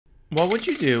What would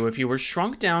you do if you were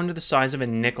shrunk down to the size of a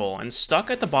nickel and stuck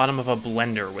at the bottom of a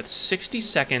blender with 60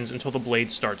 seconds until the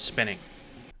blade starts spinning?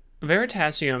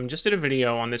 Veritasium just did a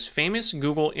video on this famous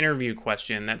Google interview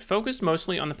question that focused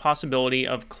mostly on the possibility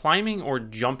of climbing or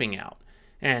jumping out.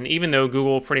 And even though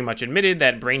Google pretty much admitted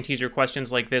that brain teaser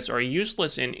questions like this are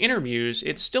useless in interviews,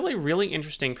 it's still a really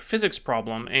interesting physics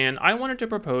problem, and I wanted to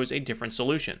propose a different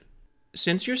solution.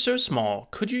 Since you're so small,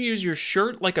 could you use your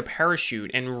shirt like a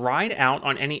parachute and ride out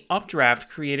on any updraft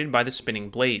created by the spinning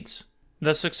blades?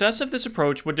 The success of this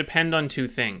approach would depend on two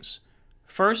things.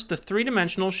 First, the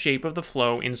three-dimensional shape of the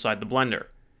flow inside the blender.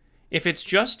 If it's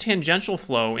just tangential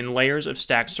flow in layers of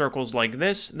stacked circles like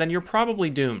this, then you're probably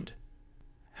doomed.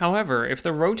 However, if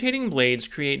the rotating blades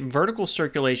create vertical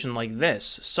circulation like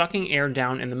this, sucking air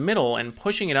down in the middle and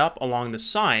pushing it up along the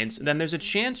sides, then there's a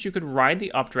chance you could ride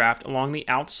the updraft along the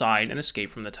outside and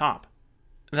escape from the top.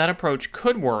 That approach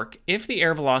could work if the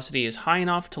air velocity is high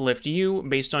enough to lift you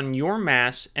based on your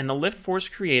mass and the lift force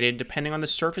created depending on the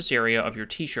surface area of your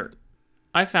t-shirt.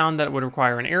 I found that it would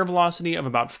require an air velocity of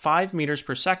about 5 meters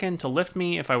per second to lift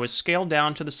me if I was scaled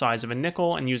down to the size of a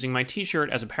nickel and using my t-shirt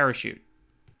as a parachute.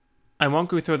 I won't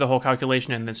go through the whole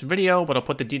calculation in this video, but I'll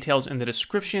put the details in the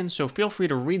description, so feel free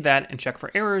to read that and check for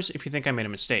errors if you think I made a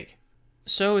mistake.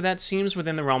 So that seems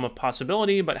within the realm of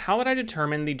possibility, but how would I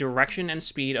determine the direction and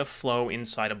speed of flow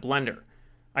inside a blender?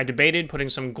 I debated putting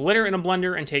some glitter in a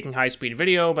blender and taking high-speed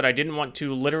video, but I didn't want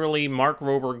to literally Mark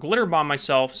Rober glitter bomb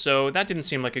myself, so that didn't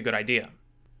seem like a good idea.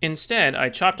 Instead, I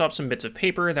chopped up some bits of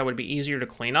paper that would be easier to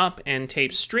clean up and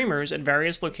taped streamers at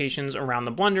various locations around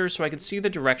the blender so I could see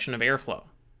the direction of airflow.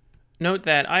 Note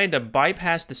that I had to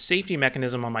bypass the safety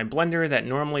mechanism on my blender that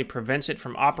normally prevents it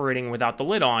from operating without the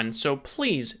lid on, so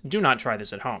please do not try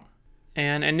this at home.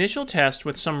 An initial test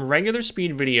with some regular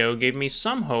speed video gave me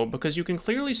some hope because you can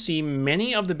clearly see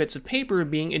many of the bits of paper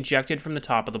being ejected from the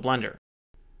top of the blender.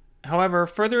 However,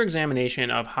 further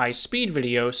examination of high speed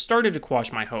video started to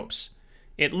quash my hopes.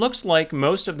 It looks like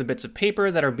most of the bits of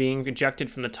paper that are being ejected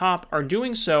from the top are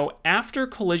doing so after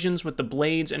collisions with the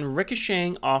blades and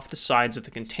ricocheting off the sides of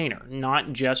the container,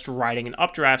 not just riding an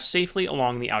updraft safely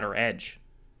along the outer edge.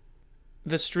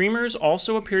 The streamers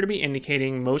also appear to be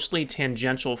indicating mostly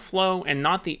tangential flow and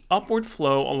not the upward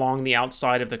flow along the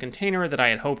outside of the container that I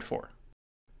had hoped for.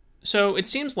 So it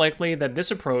seems likely that this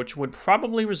approach would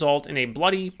probably result in a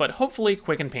bloody but hopefully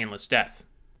quick and painless death.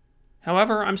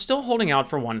 However, I'm still holding out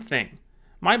for one thing.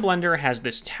 My blender has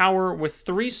this tower with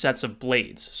 3 sets of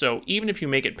blades, so even if you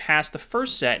make it past the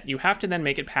first set, you have to then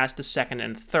make it past the second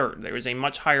and third. There is a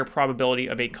much higher probability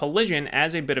of a collision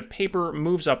as a bit of paper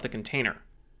moves up the container.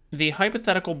 The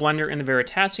hypothetical blender in the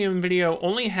Veritasium video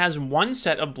only has 1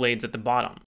 set of blades at the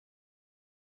bottom.